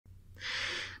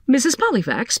Mrs.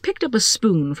 Pollifax picked up a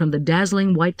spoon from the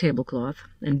dazzling white tablecloth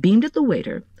and beamed at the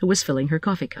waiter who was filling her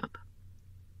coffee cup.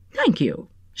 "Thank you,"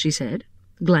 she said,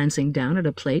 glancing down at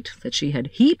a plate that she had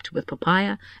heaped with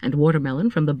papaya and watermelon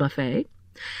from the buffet.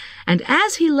 And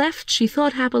as he left, she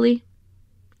thought happily,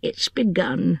 "It's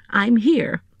begun. I'm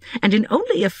here, and in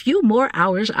only a few more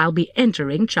hours I'll be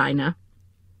entering China."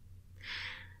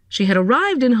 She had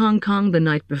arrived in Hong Kong the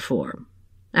night before,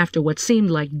 after what seemed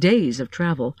like days of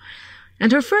travel,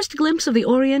 and her first glimpse of the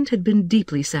Orient had been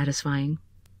deeply satisfying.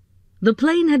 The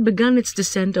plane had begun its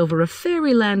descent over a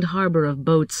fairyland harbor of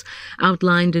boats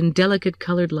outlined in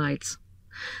delicate-colored lights.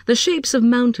 The shapes of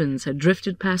mountains had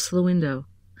drifted past the window,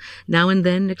 now and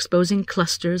then exposing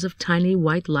clusters of tiny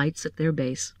white lights at their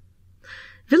base.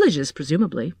 Villages,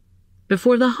 presumably,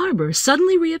 before the harbor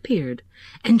suddenly reappeared,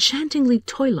 enchantingly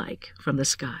toy-like from the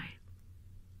sky.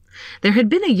 There had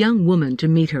been a young woman to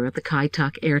meet her at the Kai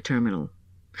Tak air terminal,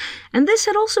 and this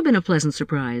had also been a pleasant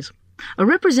surprise. A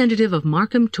representative of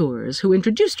Markham Tours, who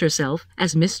introduced herself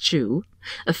as Miss Chu,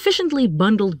 efficiently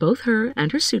bundled both her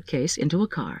and her suitcase into a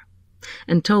car,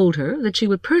 and told her that she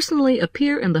would personally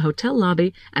appear in the hotel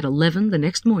lobby at 11 the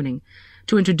next morning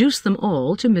to introduce them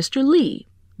all to Mr. Li,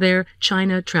 their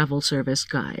China Travel Service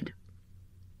guide.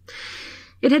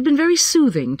 It had been very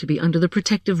soothing to be under the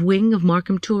protective wing of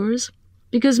Markham Tours,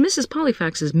 because Mrs.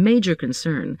 Pollifax's major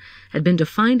concern had been to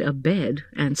find a bed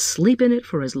and sleep in it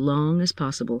for as long as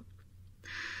possible.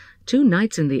 2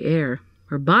 nights in the air,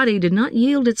 her body did not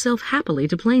yield itself happily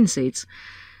to plane seats,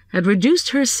 had reduced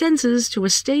her senses to a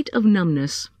state of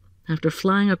numbness. After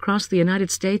flying across the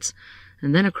United States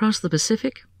and then across the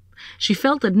Pacific, she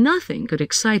felt that nothing could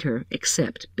excite her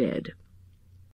except bed.